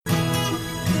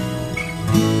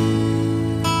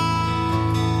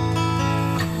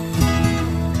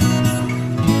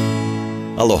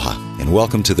Aloha, and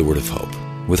welcome to the Word of Hope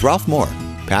with Ralph Moore,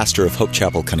 pastor of Hope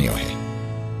Chapel,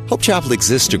 Kaneohe. Hope Chapel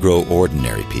exists to grow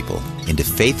ordinary people into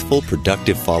faithful,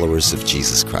 productive followers of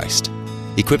Jesus Christ,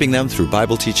 equipping them through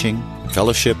Bible teaching,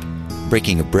 fellowship,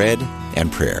 breaking of bread,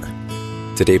 and prayer.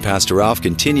 Today, Pastor Ralph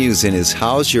continues in his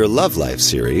How's Your Love Life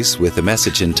series with a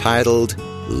message entitled,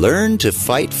 Learn to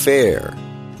Fight Fair.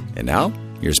 And now,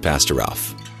 here's Pastor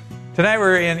Ralph. Tonight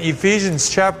we're in Ephesians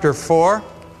chapter 4.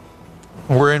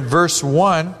 We're in verse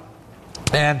 1,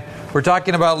 and we're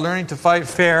talking about learning to fight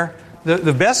fair.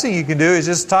 The best thing you can do is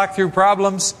just talk through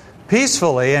problems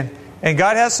peacefully, and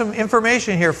God has some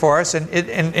information here for us, and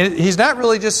He's not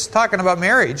really just talking about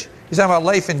marriage. He's talking about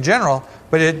life in general,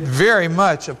 but it very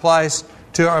much applies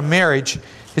to our marriage.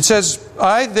 It says,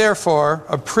 I therefore,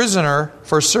 a prisoner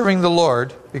for serving the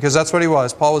Lord, because that's what he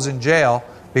was. Paul was in jail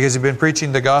because he'd been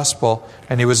preaching the gospel,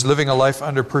 and he was living a life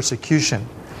under persecution.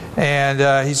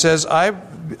 And he says, I,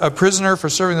 a prisoner for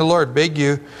serving the Lord, beg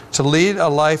you to lead a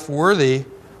life worthy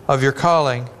of your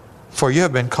calling, for you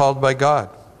have been called by God.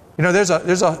 You know, there's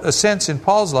a sense in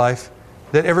Paul's life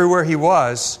that everywhere he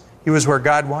was where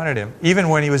God wanted him. Even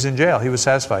when he was in jail, he was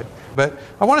satisfied. But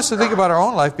I want us to think about our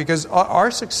own life, because our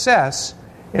success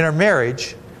in our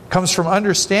marriage comes from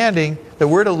understanding that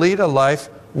we're to lead a life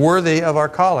worthy of our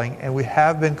calling, and we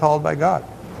have been called by God.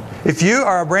 If you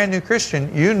are a brand new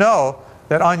Christian, you know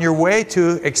that on your way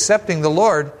to accepting the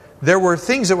Lord, there were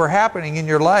things that were happening in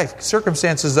your life,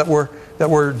 circumstances that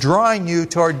were drawing you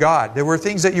toward God. There were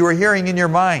things that you were hearing in your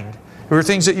mind. There were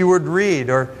things that you would read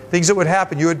or things that would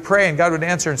happen. You would pray and God would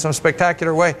answer in some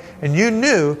spectacular way. And you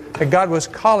knew that God was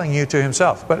calling you to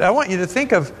Himself. But I want you to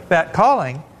think of that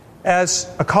calling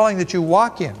as a calling that you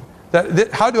walk in.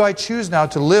 How do I choose now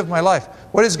to live my life?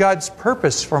 What is God's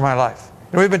purpose for my life?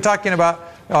 And we've been talking about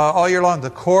all year long, the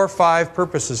core 5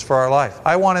 purposes for our life.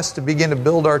 I want us to begin to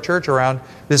build our church around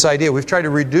this idea. We've tried to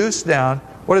reduce down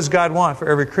what does God want for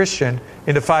every Christian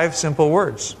into 5 simple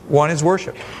words. 1 is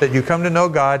worship, that you come to know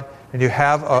God and you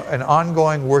have an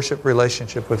ongoing worship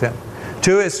relationship with Him.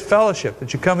 2 is fellowship,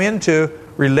 that you come into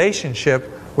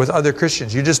relationship with other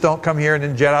Christians. You just don't come here and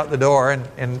then jet out the door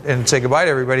and say goodbye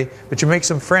to everybody, but you make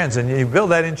some friends and you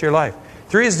build that into your life.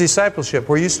 3 is discipleship,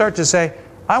 where you start to say,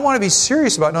 I want to be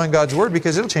serious about knowing God's Word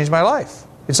because it'll change my life.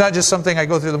 It's not just something I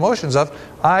go through the motions of.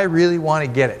 I really want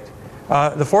to get it.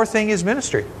 The 4th thing is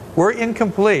ministry. We're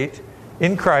incomplete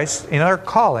in Christ, in our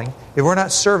calling, if we're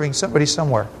not serving somebody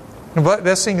somewhere. The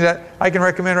best thing that I can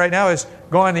recommend right now is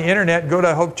go on the internet, go to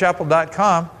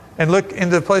hopechapel.com, and look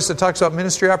into the place that talks about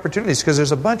ministry opportunities, because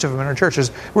there's a bunch of them in our churches.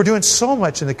 We're doing so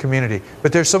much in the community,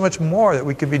 but there's so much more that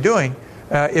we could be doing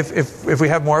if we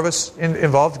have more of us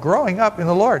involved growing up in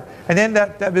the Lord. And then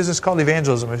that business called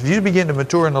evangelism. If you begin to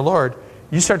mature in the Lord,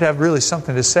 you start to have really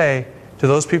something to say to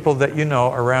those people that you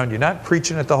know around you. Not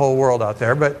preaching at the whole world out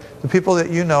there, but the people that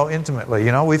you know intimately.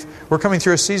 You know, we're coming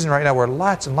through a season right now where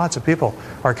lots and lots of people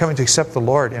are coming to accept the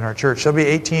Lord in our church. There'll be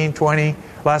 18, 20.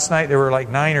 Last night there were like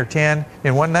 9 or 10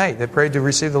 in one night that prayed to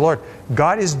receive the Lord.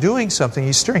 God is doing something.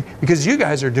 He's stirring, because you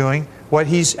guys are doing what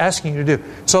He's asking you to do.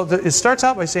 So it starts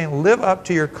out by saying, live up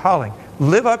to your calling.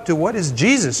 Live up to what is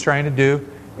Jesus trying to do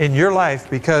in your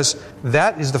life, because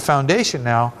that is the foundation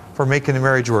now for making the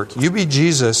marriage work. You be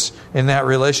Jesus in that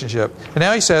relationship. And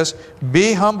now He says,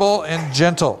 be humble and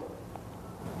gentle.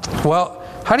 Well,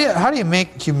 how do you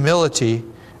make humility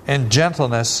and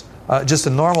gentleness just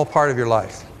a normal part of your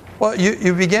life? Well,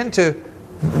 you begin to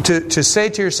say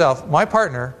to yourself, my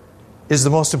partner is the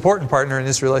most important partner in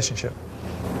this relationship.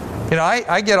 You know,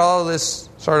 I get all of this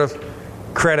sort of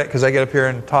credit because I get up here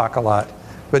and talk a lot.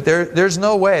 But there's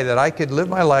no way that I could live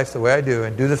my life the way I do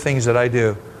and do the things that I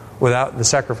do without the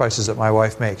sacrifices that my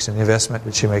wife makes and the investment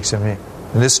that she makes in me.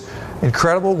 And this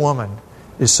incredible woman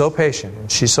is so patient,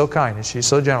 and she's so kind, and she's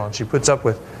so gentle, and she puts up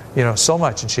with, so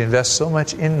much, and she invests so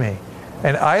much in me.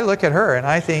 And I look at her and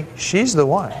I think she's the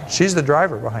one. She's the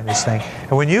driver behind this thing.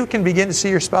 And when you can begin to see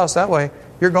your spouse that way,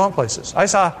 you're going places.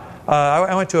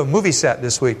 I went to a movie set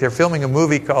this week. They're filming a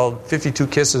movie called 52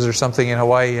 Kisses or something in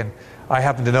Hawaii, and I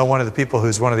happen to know one of the people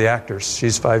who's one of the actors.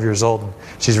 She's 5 years old, and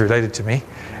she's related to me.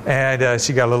 And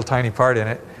she got a little tiny part in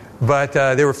it. But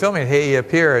they were filming at Hei'a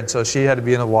Pier, and so she had to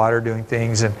be in the water doing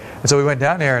things. And so we went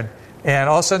down there, and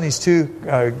all of a sudden these 2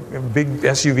 big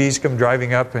SUVs come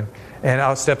driving up, and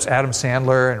out steps Adam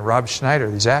Sandler and Rob Schneider,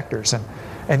 these actors.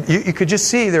 And you could just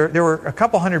see there were a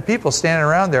couple hundred people standing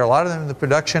around there, a lot of them in the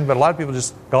production, but a lot of people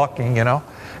just gawking, And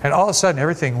all of a sudden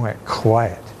everything went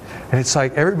quiet. And it's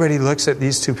like everybody looks at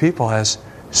these 2 people as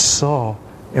so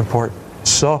important.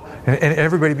 And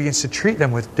everybody begins to treat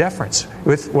them with deference.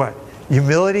 With what?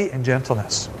 Humility and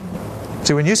gentleness.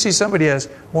 See, when you see somebody as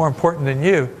more important than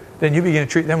you, then you begin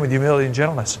to treat them with humility and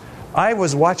gentleness. I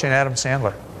was watching Adam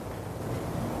Sandler.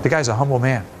 The guy's a humble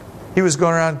man. He was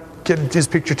going around getting his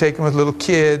picture taken with little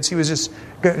kids. He was just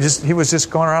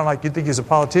going around like you'd think he's a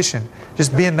politician,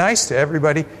 just being nice to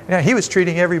everybody. And he was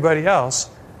treating everybody else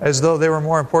as though they were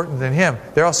more important than him.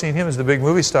 They're all seeing him as the big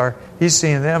movie star. He's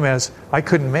seeing them as, I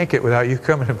couldn't make it without you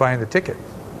coming and buying the ticket.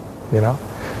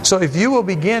 So if you will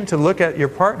begin to look at your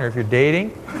partner, if you're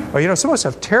dating, or some of us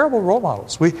have terrible role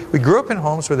models. We grew up in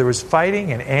homes where there was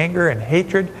fighting and anger and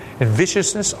hatred and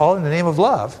viciousness, all in the name of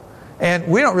love. And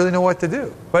we don't really know what to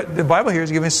do. But the Bible here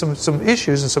is giving us some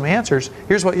issues and some answers.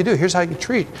 Here's what you do. Here's how you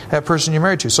treat that person you're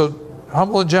married to. So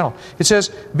humble and gentle. It says,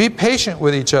 be patient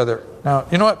with each other. Now,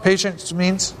 you know what patience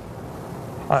means?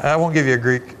 I won't give you a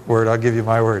Greek word. I'll give you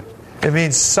my word. It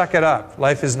means suck it up.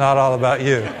 Life is not all about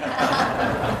you.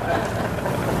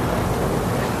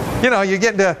 You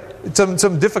get into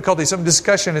some difficulty, some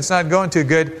discussion. It's not going too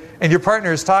good. And your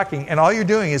partner is talking. And all you're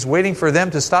doing is waiting for them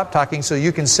to stop talking so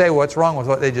you can say what's wrong with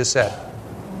what they just said.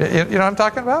 You know what I'm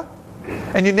talking about?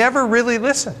 And you never really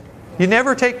listen. You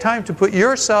never take time to put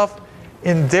yourself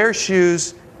in their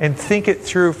shoes and think it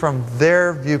through from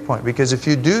their viewpoint. Because if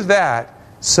you do that,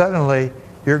 suddenly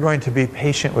you're going to be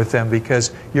patient with them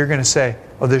because you're going to say,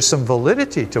 oh, there's some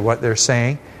validity to what they're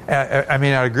saying. I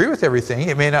may not agree with everything.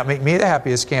 It may not make me the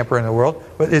happiest camper in the world,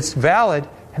 but it's valid.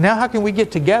 And now how can we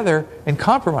get together and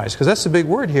compromise? Because that's the big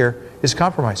word here, is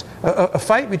compromise. A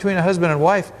fight between a husband and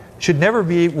wife should never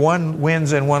be one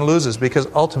wins and one loses, because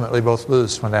ultimately both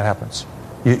lose when that happens.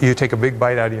 You take a big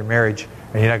bite out of your marriage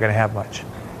and you're not going to have much.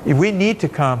 We need to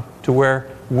come to where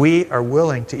we are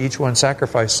willing to each one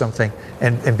sacrifice something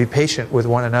and be patient with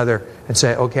one another and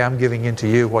say, okay, I'm giving in to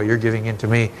you while you're giving in to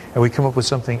me. And we come up with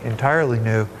something entirely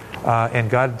new, and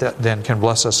God then can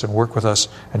bless us and work with us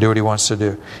and do what He wants to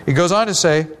do. It goes on to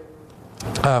say,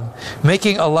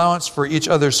 making allowance for each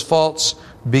other's faults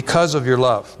because of your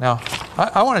love. Now,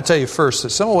 I want to tell you first that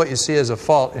some of what you see as a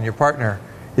fault in your partner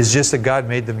is just that God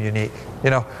made them unique.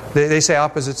 They say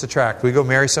opposites attract. We go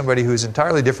marry somebody who's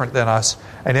entirely different than us,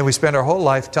 and then we spend our whole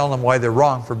life telling them why they're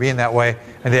wrong for being that way,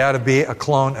 and they ought to be a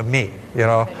clone of me.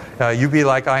 You be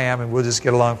like I am, and we'll just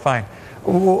get along fine.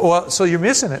 Well, so you're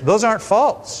missing it. Those aren't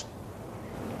faults.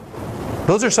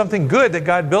 Those are something good that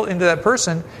God built into that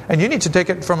person, and you need to take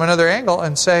it from another angle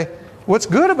and say, what's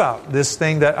good about this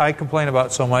thing that I complain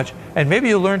about so much? And maybe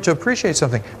you'll learn to appreciate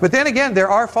something. But then again, there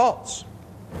are faults.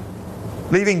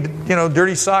 Leaving,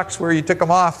 dirty socks where you took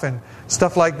them off and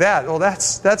stuff like that. Well,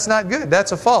 that's not good.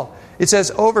 That's a fault. It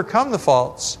says overcome the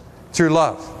faults through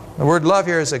love. The word love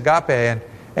here is agape. And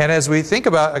as we think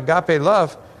about agape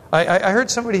love, I heard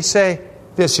somebody say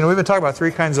this. We've been talking about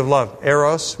three kinds of love.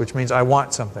 Eros, which means I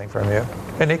want something from you.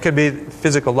 And it could be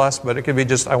physical lust, but it could be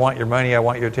just I want your money, I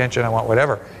want your attention, I want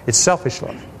whatever. It's selfish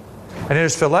love. And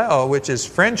there's phileo, which is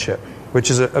friendship,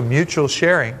 which is a mutual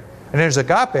sharing. And there's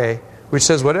agape, which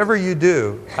says, whatever you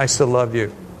do, I still love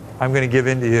you. I'm going to give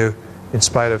in to you in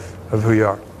spite of who you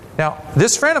are. Now,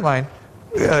 this friend of mine,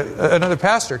 another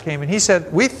pastor, came and he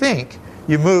said, we think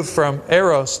you move from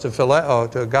eros to phileo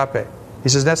to agape. He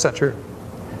says, that's not true.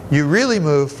 You really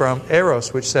move from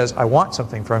eros, which says, I want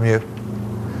something from you,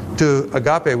 to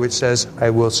agape, which says, I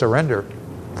will surrender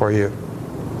for you.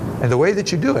 And the way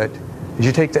that you do it is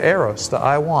you take the eros, the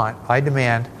I want, I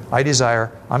demand, I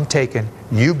desire, I'm taken,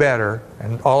 you better,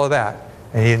 and all of that,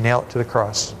 and you nail it to the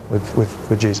cross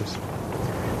with Jesus.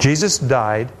 Jesus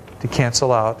died to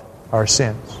cancel out our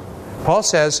sins. Paul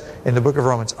says in the book of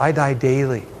Romans, I die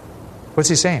daily. What's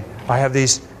he saying? I have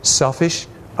these selfish,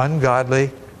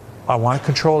 ungodly, I want to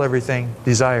control everything,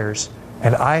 desires,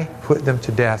 and I put them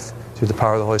to death through the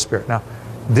power of the Holy Spirit. Now,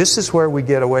 this is where we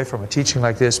get away from a teaching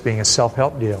like this being a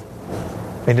self-help deal.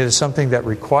 And it is something that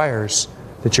requires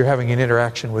that you're having an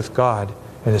interaction with God,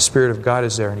 and the Spirit of God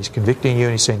is there, and He's convicting you,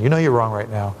 and He's saying, you're wrong right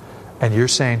now. And you're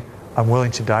saying, I'm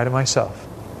willing to die to myself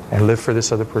and live for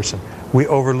this other person. We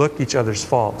overlook each other's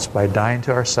faults by dying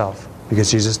to ourselves because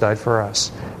Jesus died for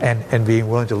us, and being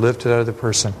willing to live to that other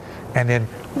person. And then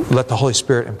let the Holy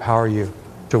Spirit empower you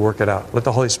to work it out. Let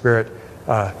the Holy Spirit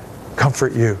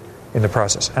comfort you in the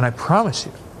process. And I promise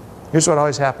you, here's what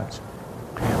always happens.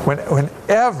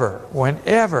 Whenever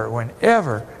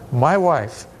my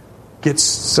wife gets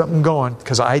something going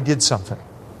because I did something,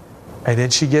 and then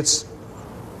she does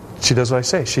what I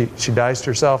say. She dies to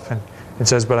herself and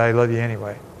says, but I love you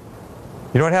anyway.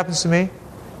 You know what happens to me?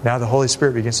 Now the Holy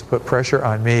Spirit begins to put pressure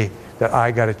on me that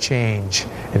I got to change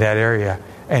in that area.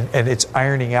 And it's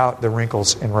ironing out the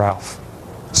wrinkles in Ralph.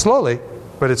 Slowly,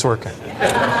 but it's working.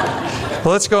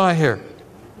 Well, let's go on here.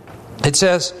 It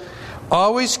says,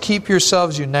 always keep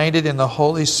yourselves united in the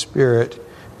Holy Spirit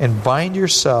and bind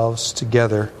yourselves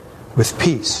together with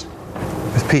peace.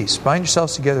 With peace. Bind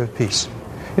yourselves together with peace.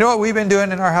 You know what we've been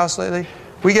doing in our house lately?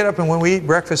 We get up and when we eat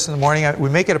breakfast in the morning, we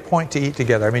make it a point to eat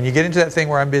together. I mean, you get into that thing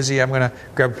where I'm busy, I'm going to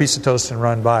grab a piece of toast and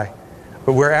run by.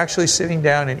 But we're actually sitting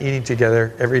down and eating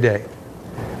together every day.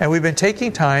 And we've been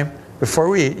taking time before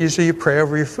we eat. Usually you pray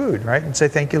over your food, right? And say,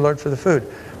 thank you, Lord, for the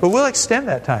food. But we'll extend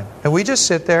that time. And we just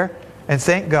sit there and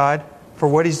thank God for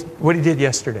what He did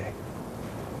yesterday.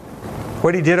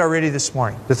 What He did already this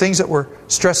morning. The things that were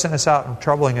stressing us out and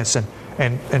troubling us. And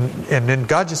then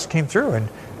God just came through.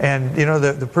 And you know,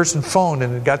 the person phoned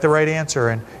and got the right answer.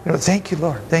 And you know, thank you,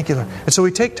 Lord. Thank you, Lord. And so we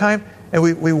take time and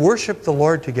we worship the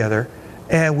Lord together.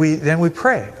 And then we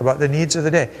pray about the needs of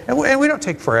the day. And we don't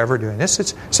take forever doing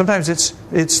this. Sometimes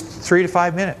it's 3 to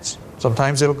 5 minutes.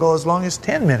 Sometimes it'll go as long as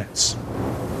 10 minutes.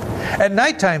 At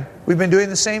nighttime, we've been doing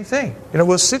the same thing. You know,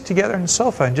 we'll sit together on the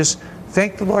sofa and just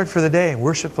thank the Lord for the day and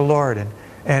worship the Lord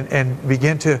and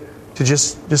begin to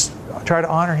just try to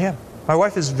honor Him. My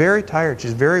wife is very tired.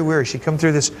 She's very weary. She come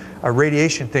through this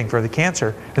radiation thing for the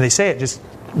cancer, and they say it just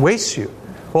wastes you.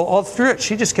 Well, all through it,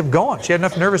 she just kept going. She had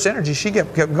enough nervous energy. She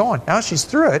kept going. Now she's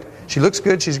through it. She looks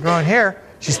good. She's growing hair.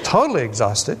 She's totally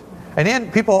exhausted. And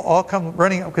then people all come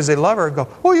running up because they love her and go,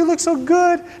 oh, you look so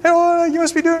good. And, oh, you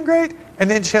must be doing great. And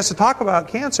then she has to talk about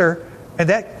cancer, and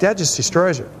that just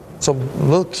destroys her. So a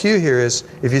little cue here is,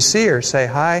 if you see her, say,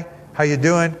 hi, how you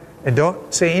doing? And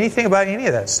don't say anything about any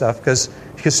of that stuff because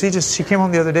she came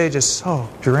home the other day just so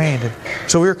drained. And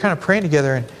so we were kind of praying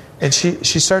together, and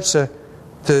she starts to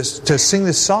sing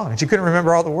this song, and she couldn't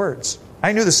remember all the words.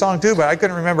 I knew the song too, but I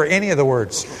couldn't remember any of the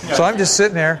words. So I'm just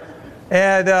sitting there,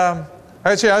 and I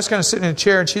was kind of sitting in a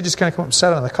chair, and she just kind of come up and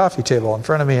sat on the coffee table in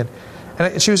front of me,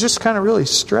 and she was just kind of really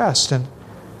stressed, and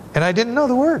I didn't know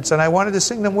the words, and I wanted to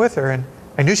sing them with her, and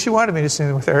I knew she wanted me to sing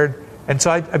them with her, and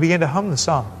so I began to hum the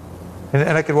song,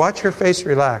 and I could watch her face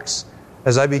relax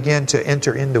as I began to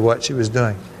enter into what she was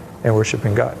doing and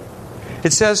worshiping God.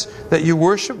 It says that you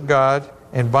worship God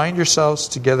and bind yourselves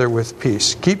together with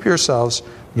peace. Keep yourselves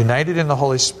united in the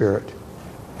Holy Spirit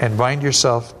and bind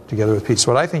yourself together with peace.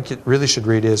 What I think it really should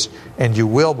read is, and you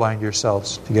will bind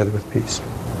yourselves together with peace.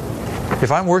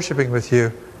 If I'm worshiping with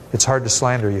you, it's hard to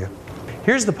slander you.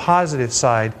 Here's the positive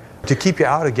side to keep you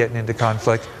out of getting into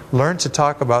conflict. Learn to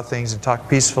talk about things and talk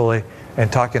peacefully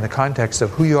and talk in the context of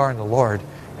who you are in the Lord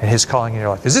and His calling in your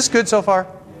life. Is this good so far?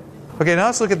 Okay, now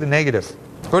let's look at the negative.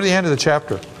 Go to the end of the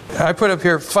chapter. I put up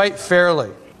here, fight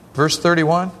fairly. Verse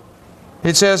 31.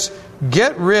 It says,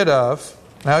 get rid of.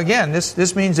 Now again,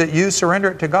 this means that you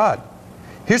surrender it to God.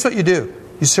 Here's what you do.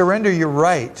 You surrender your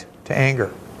right to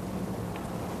anger.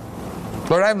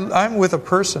 Lord, I'm with a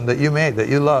person that you made, that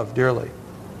you love dearly.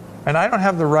 And I don't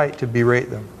have the right to berate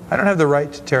them. I don't have the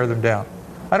right to tear them down.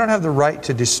 I don't have the right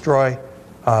to destroy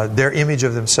their image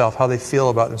of themselves, how they feel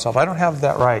about themselves. I don't have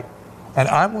that right. And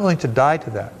I'm willing to die to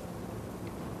that.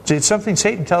 See, it's something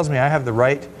Satan tells me I have the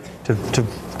right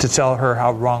to tell her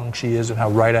how wrong she is and how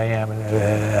right I am.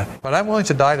 But I'm willing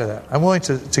to die to that. I'm willing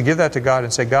to give that to God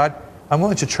and say, God, I'm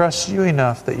willing to trust you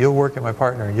enough that you'll work in my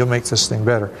partner and you'll make this thing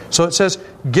better. So it says,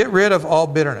 get rid of all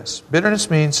bitterness. Bitterness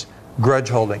means grudge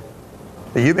holding.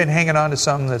 That you've been hanging on to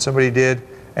something that somebody did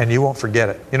and you won't forget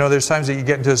it. You know, there's times that you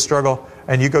get into a struggle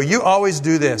and you go, you always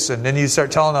do this. And then you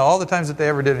start telling them all the times that they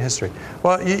ever did in history.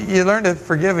 Well, you learn to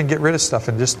forgive and get rid of stuff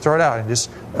and just throw it out and just,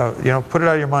 put it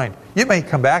out of your mind. You may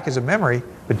come back as a memory,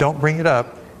 but don't bring it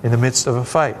up in the midst of a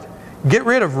fight. Get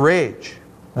rid of rage.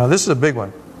 Now, this is a big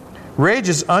one. Rage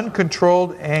is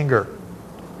uncontrolled anger.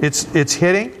 It's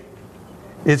hitting.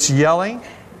 It's yelling.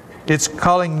 It's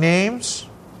calling names.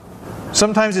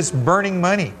 Sometimes it's burning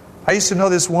money. I used to know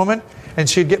this woman, and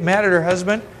she'd get mad at her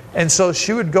husband, and so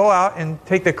she would go out and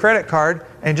take the credit card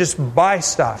and just buy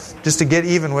stuff just to get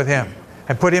even with him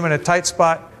and put him in a tight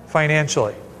spot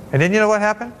financially. And then you know what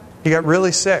happened? He got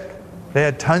really sick. They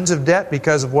had tons of debt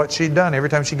because of what she'd done. Every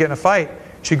time she'd get in a fight,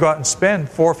 she'd go out and spend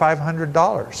 $400 or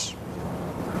 $500.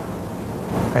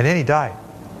 And then he died.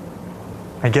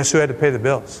 And guess who had to pay the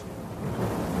bills?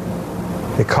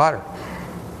 They caught her.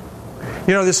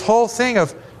 You know, this whole thing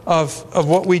of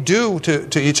what we do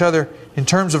to each other in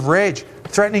terms of rage,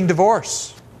 threatening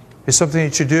divorce is something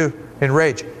that you do in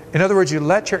rage. In other words, you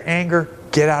let your anger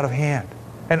get out of hand.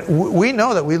 And we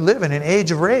know that we live in an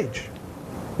age of rage.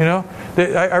 You know,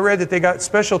 I read that they got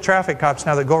special traffic cops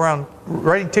now that go around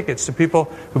writing tickets to people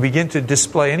who begin to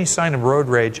display any sign of road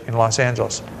rage in Los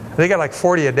Angeles. They got like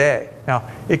 40 a day. Now,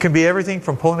 it can be everything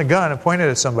from pulling a gun and pointing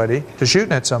it at somebody, to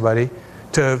shooting at somebody,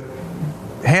 to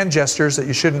hand gestures that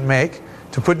you shouldn't make,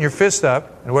 to putting your fist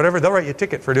up, and whatever. They'll write you a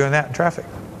ticket for doing that in traffic.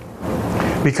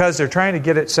 Because they're trying to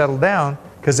get it settled down,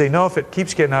 because they know if it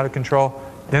keeps getting out of control,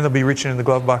 then they'll be reaching in the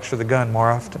glove box for the gun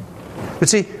more often. But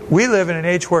see, we live in an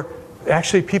age where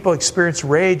actually people experience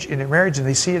rage in their marriage and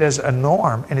they see it as a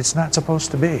norm, and it's not supposed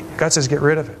to be. God says get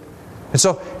rid of it. And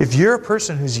so if you're a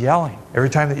person who's yelling every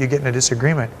time that you get in a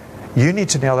disagreement, you need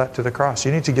to nail that to the cross.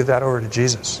 You need to give that over to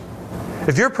Jesus.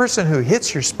 If you're a person who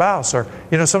hits your spouse, or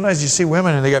sometimes you see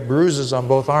women and they got bruises on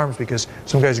both arms because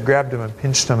some guys grabbed them and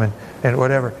pinched them and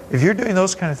whatever. If you're doing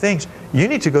those kind of things, you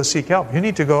need to go seek help. You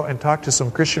need to go and talk to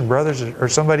some Christian brothers or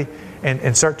somebody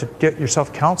and start to get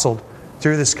yourself counseled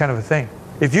through this kind of a thing.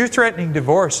 If you're threatening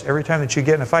divorce every time that you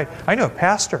get in a fight, I know a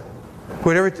pastor who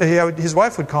his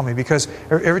wife would call me because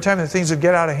every time that things would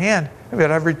get out of hand, maybe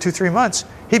every 2-3 months,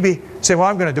 he'd be saying, well,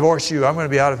 I'm going to divorce you. I'm going to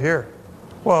be out of here.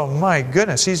 Well, my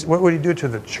goodness, what would he do to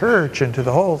the church and to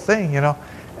the whole thing,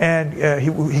 And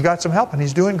he got some help and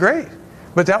he's doing great.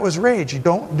 But that was rage. You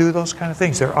don't do those kind of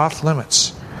things. They're off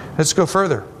limits. Let's go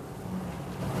further.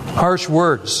 Harsh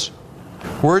words.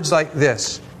 Words like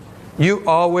this. You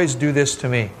always do this to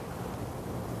me.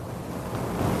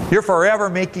 You're forever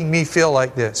making me feel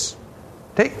like this.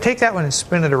 Take that one and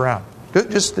spin it around. Do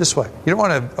it just this way. You don't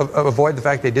want to avoid the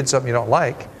fact they did something you don't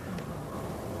like.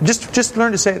 Just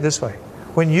learn to say it this way.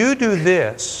 When you do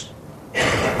this,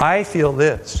 I feel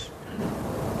this.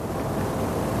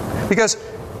 Because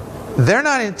they're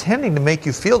not intending to make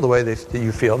you feel the way that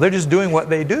you feel. They're just doing what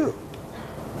they do.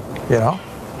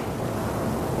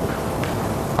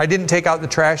 I didn't take out the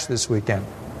trash this weekend.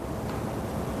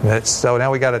 So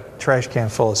now we got a trash can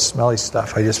full of smelly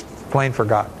stuff. I just plain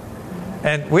forgot.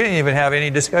 And we didn't even have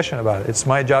any discussion about it. It's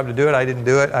my job to do it. I didn't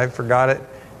do it. I forgot it.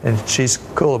 And she's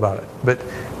cool about it. But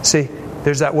see,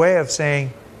 there's that way of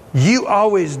saying, you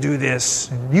always do this.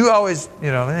 And you always,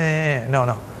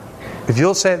 no. If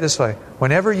you'll say it this way,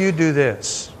 whenever you do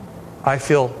this, I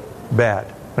feel bad.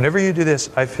 Whenever you do this,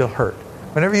 I feel hurt.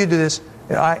 Whenever you do this,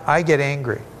 I get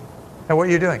angry. Now what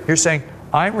are you doing? You're saying,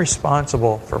 I'm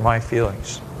responsible for my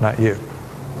feelings, not you.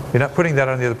 You're not putting that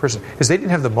on the other person. Because they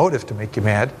didn't have the motive to make you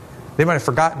mad. They might have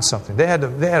forgotten something. They had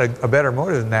a better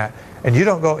motive than that. And you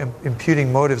don't go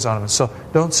imputing motives on them. So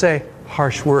don't say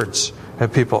harsh words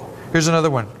at people. Here's another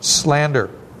one. Slander.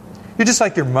 You're just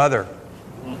like your mother.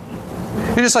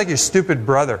 You're just like your stupid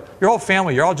brother. Your whole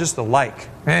family, you're all just alike.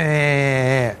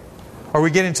 Or we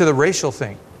get into the racial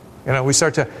thing. We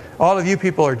start to, all of you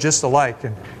people are just alike.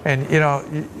 And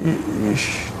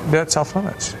that's off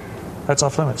limits. That's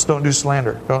off limits. Don't do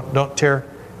slander. Don't tear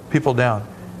people down.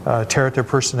 Tear at their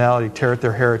personality. Tear at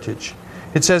their heritage.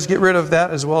 It says get rid of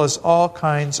that as well as all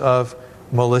kinds of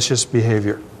malicious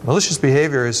behavior. Malicious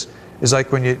behavior is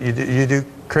like when you do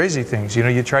crazy things.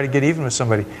 You try to get even with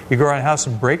somebody. You go around the house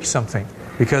and break something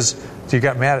because you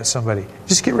got mad at somebody.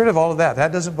 Just get rid of all of that.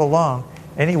 That doesn't belong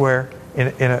anywhere in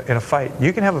a fight.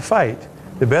 You can have a fight.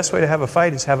 The best way to have a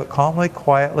fight is have it calmly,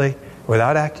 quietly,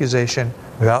 without accusation,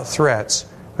 without threats.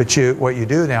 But what you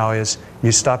do now is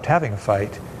you stopped having a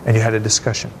fight and you had a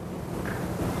discussion.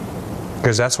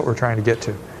 Because that's what we're trying to get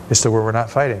to. Is to where we're not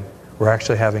fighting. We're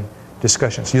actually having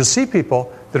discussions. You'll see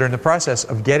people that are in the process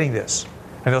of getting this.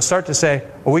 And they'll start to say,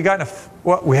 well,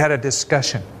 we had a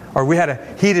discussion. Or we had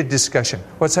a heated discussion.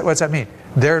 What's that mean?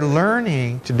 They're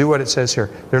learning to do what it says here.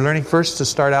 They're learning first to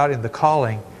start out in the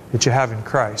calling that you have in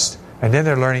Christ. And then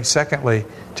they're learning, secondly,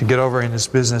 to get over in this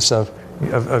business of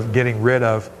getting rid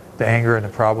of the anger and the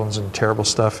problems and the terrible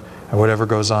stuff and whatever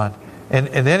goes on. And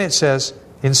then it says,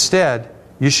 instead,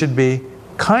 you should be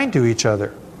kind to each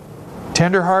other,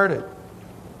 tender-hearted,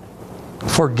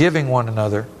 forgiving one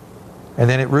another. And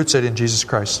then it roots it in Jesus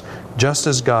Christ. Just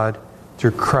as God,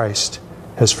 through Christ,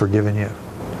 has forgiven you.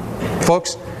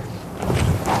 Folks,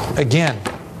 again,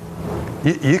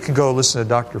 you can go listen to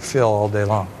Dr. Phil all day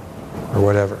long, or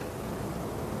whatever.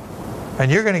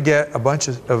 And you're going to get a bunch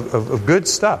of good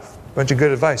stuff, a bunch of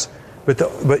good advice. But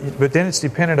then it's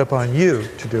dependent upon you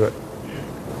to do it.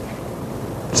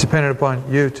 It's dependent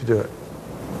upon you to do it.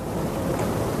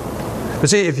 But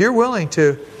see, if you're willing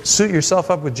to suit yourself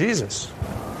up with Jesus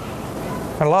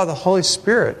and allow the Holy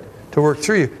Spirit to work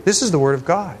through you, this is the Word of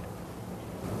God.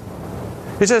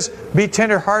 It says, be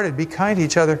tender-hearted, be kind to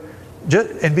each other,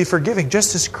 and be forgiving,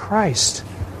 just as Christ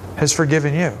has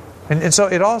forgiven you. And so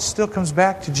it all still comes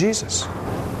back to Jesus.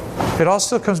 It all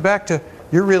still comes back to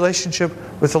your relationship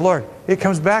with the Lord. It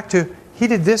comes back to, He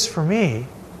did this for me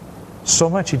so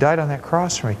much. He died on that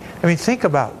cross for me. I mean, think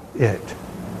about it.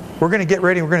 We're going to get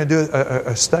ready. We're going to do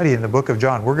a study in the book of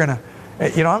John. We're going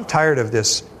to, I'm tired of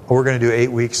this. We're going to do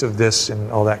 8 weeks of this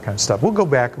and all that kind of stuff. We'll go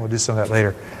back and we'll do some of that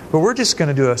later. But we're just going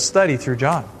to do a study through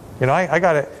John. I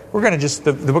got it. We're going to just,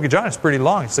 the book of John is pretty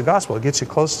long. It's the gospel. It gets you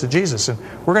close to Jesus. And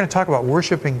we're going to talk about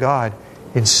worshiping God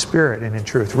in spirit and in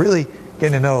truth. Really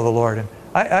getting to know the Lord. And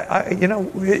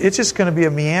it's just going to be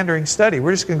a meandering study.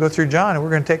 We're just going to go through John, and we're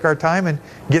going to take our time and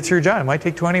get through John. It might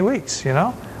take 20 weeks,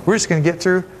 We're just going to get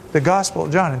through the Gospel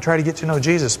of John and try to get to know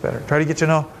Jesus better. Try to get to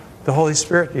know the Holy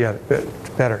Spirit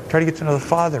better. Try to get to know the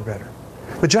Father better.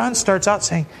 But John starts out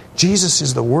saying, Jesus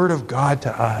is the Word of God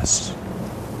to us.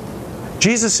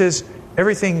 Jesus is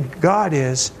everything God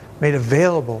is made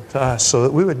available to us so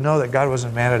that we would know that God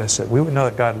wasn't mad at us, that we would know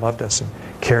that God loved us and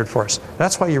cared for us.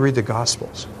 That's why you read the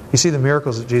Gospels. You see the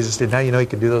miracles that Jesus did. Now you know He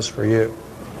can do those for you.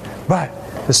 But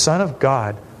the Son of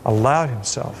God allowed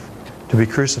Himself to be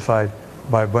crucified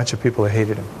by a bunch of people that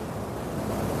hated Him.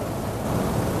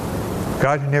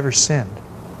 God, who never sinned,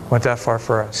 went that far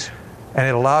for us. And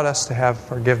it allowed us to have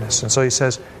forgiveness. And so He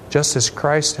says, just as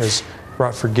Christ has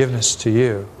brought forgiveness to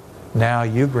you, now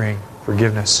you bring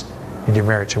forgiveness in your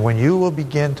marriage. And when you will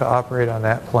begin to operate on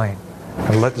that plane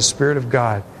and let the Spirit of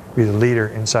God be the leader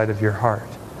inside of your heart,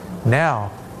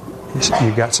 now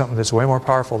you've got something that's way more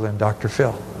powerful than Dr.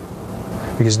 Phil.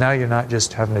 Because now you're not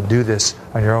just having to do this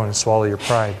on your own and swallow your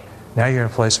pride. Now you're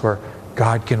in a place where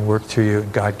God can work through you,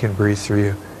 God can breathe through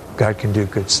you, God can do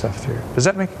good stuff through you. Does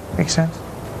that make sense?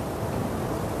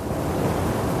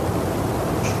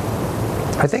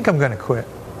 I think I'm going to quit.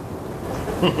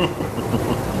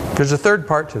 There's a third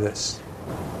part to this.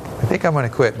 I think I'm going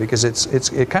to quit because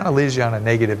it kind of leaves you on a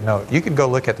negative note. You can go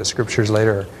look at the scriptures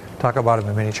later or talk about them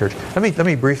in mini church. Let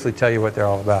me briefly tell you what they're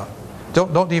all about.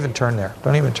 Don't even turn there.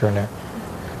 Don't even turn there.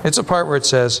 It's a part where it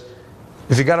says,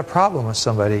 if you got a problem with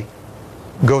somebody,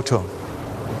 go to them.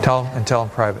 Tell them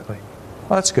privately.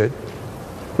 Well, that's good.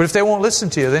 But if they won't listen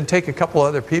to you, then take a couple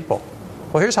other people.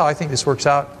 Well, here's how I think this works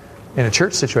out in a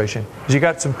church situation. Is you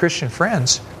got some Christian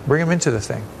friends, bring them into the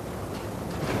thing.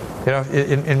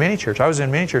 In mini church. I was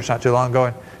in mini church not too long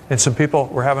ago, and some people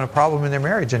were having a problem in their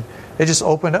marriage, and it just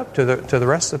opened up to the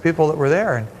rest of the people that were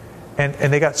there,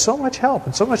 and they got so much help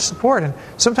and so much support. And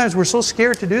sometimes we're so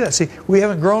scared to do that. See, we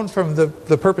haven't grown from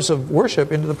the purpose of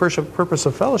worship into the purpose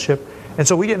of fellowship, and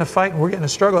so we get in a fight and we're getting a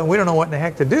struggle, and we don't know what in the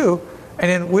heck to do, and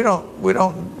then we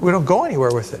don't go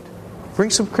anywhere with it. Bring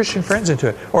some Christian friends into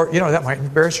it, or that might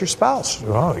embarrass your spouse.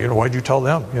 Oh, why'd you tell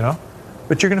them?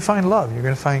 But you're going to find love. You're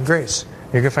going to find grace.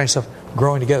 You're going to find yourself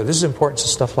growing together. This is important to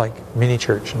stuff like mini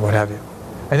church and what have you.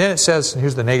 And then it says, and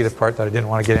here's the negative part that I didn't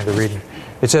want to get into reading.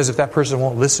 It says if that person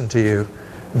won't listen to you,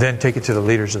 then take it to the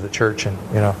leaders of the church and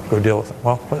go deal with them.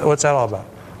 Well, what's that all about?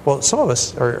 Well, some of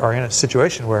us are in a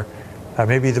situation where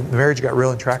maybe the marriage got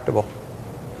real intractable.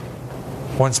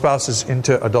 One spouse is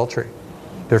into adultery.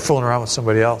 They're fooling around with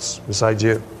somebody else besides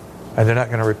you, and they're not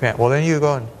going to repent. Well, then you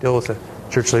go and deal with the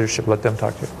church leadership. Let them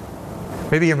talk to you.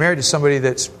 Maybe you're married to somebody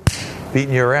that's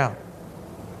beating you around,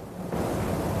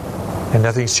 and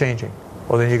nothing's changing.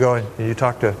 Well, then you go and you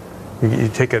talk to, you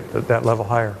take it at that level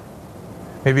higher.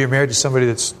 Maybe you're married to somebody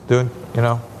that's doing,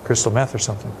 crystal meth or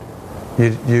something.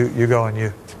 You go and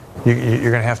you're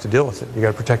going to have to deal with it. You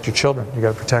got to protect your children. You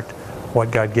got to protect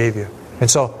what God gave you. And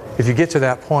so, if you get to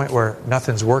that point where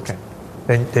nothing's working,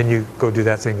 then you go do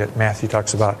that thing that Matthew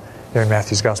talks about there in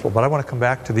Matthew's Gospel. But I want to come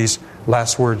back to these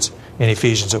last words in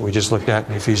Ephesians that we just looked at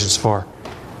in Ephesians 4.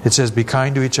 It says, be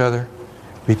kind to each other,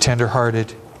 be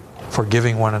tender-hearted,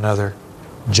 forgiving one another,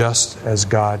 just as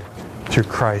God, through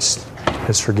Christ,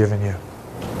 has forgiven you.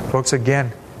 Folks,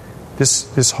 again,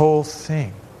 this whole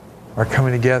thing, our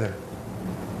coming together,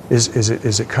 is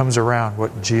it comes around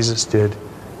what Jesus did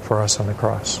for us on the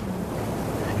cross.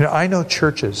 I know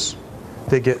churches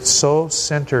that get so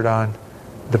centered on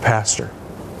the pastor.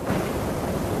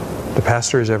 The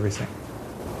pastor is everything.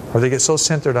 Or they get so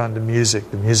centered on the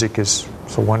music. The music is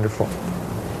so wonderful.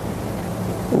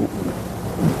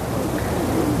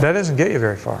 That doesn't get you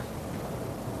very far.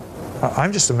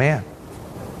 I'm just a man.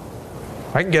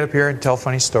 I can get up here and tell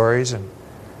funny stories,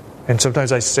 and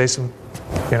sometimes I say some,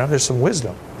 there's some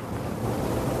wisdom.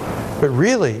 But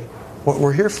really, what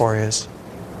we're here for is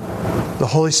the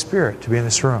Holy Spirit to be in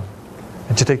this room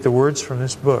and to take the words from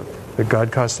this book that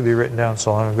God caused to be written down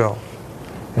so long ago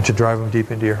and to drive them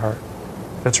deep into your heart.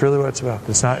 That's really what it's about.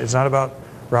 It's not about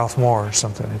Ralph Moore or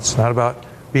something. It's not about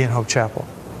being Hope Chapel.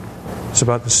 It's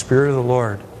about the Spirit of the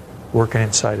Lord working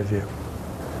inside of you.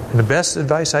 And the best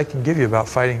advice I can give you about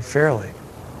fighting fairly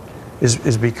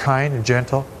is be kind and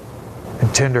gentle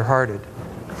and tender-hearted,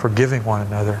 forgiving one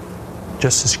another,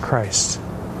 just as Christ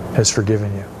has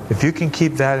forgiven you. If you can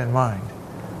keep that in mind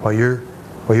while you're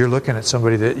looking at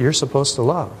somebody that you're supposed to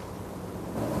love,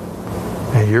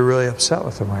 and you're really upset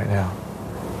with them right now,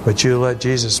 but you let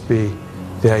Jesus be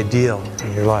the ideal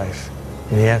in your life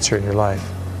and the answer in your life,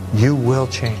 you will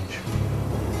change.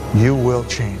 You will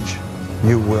change.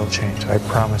 You will change. I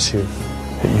promise you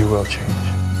that you will change.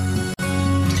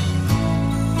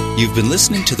 You've been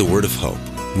listening to The Word of Hope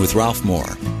with Ralph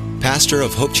Moore, pastor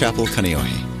of Hope Chapel,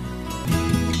 Kaneohe.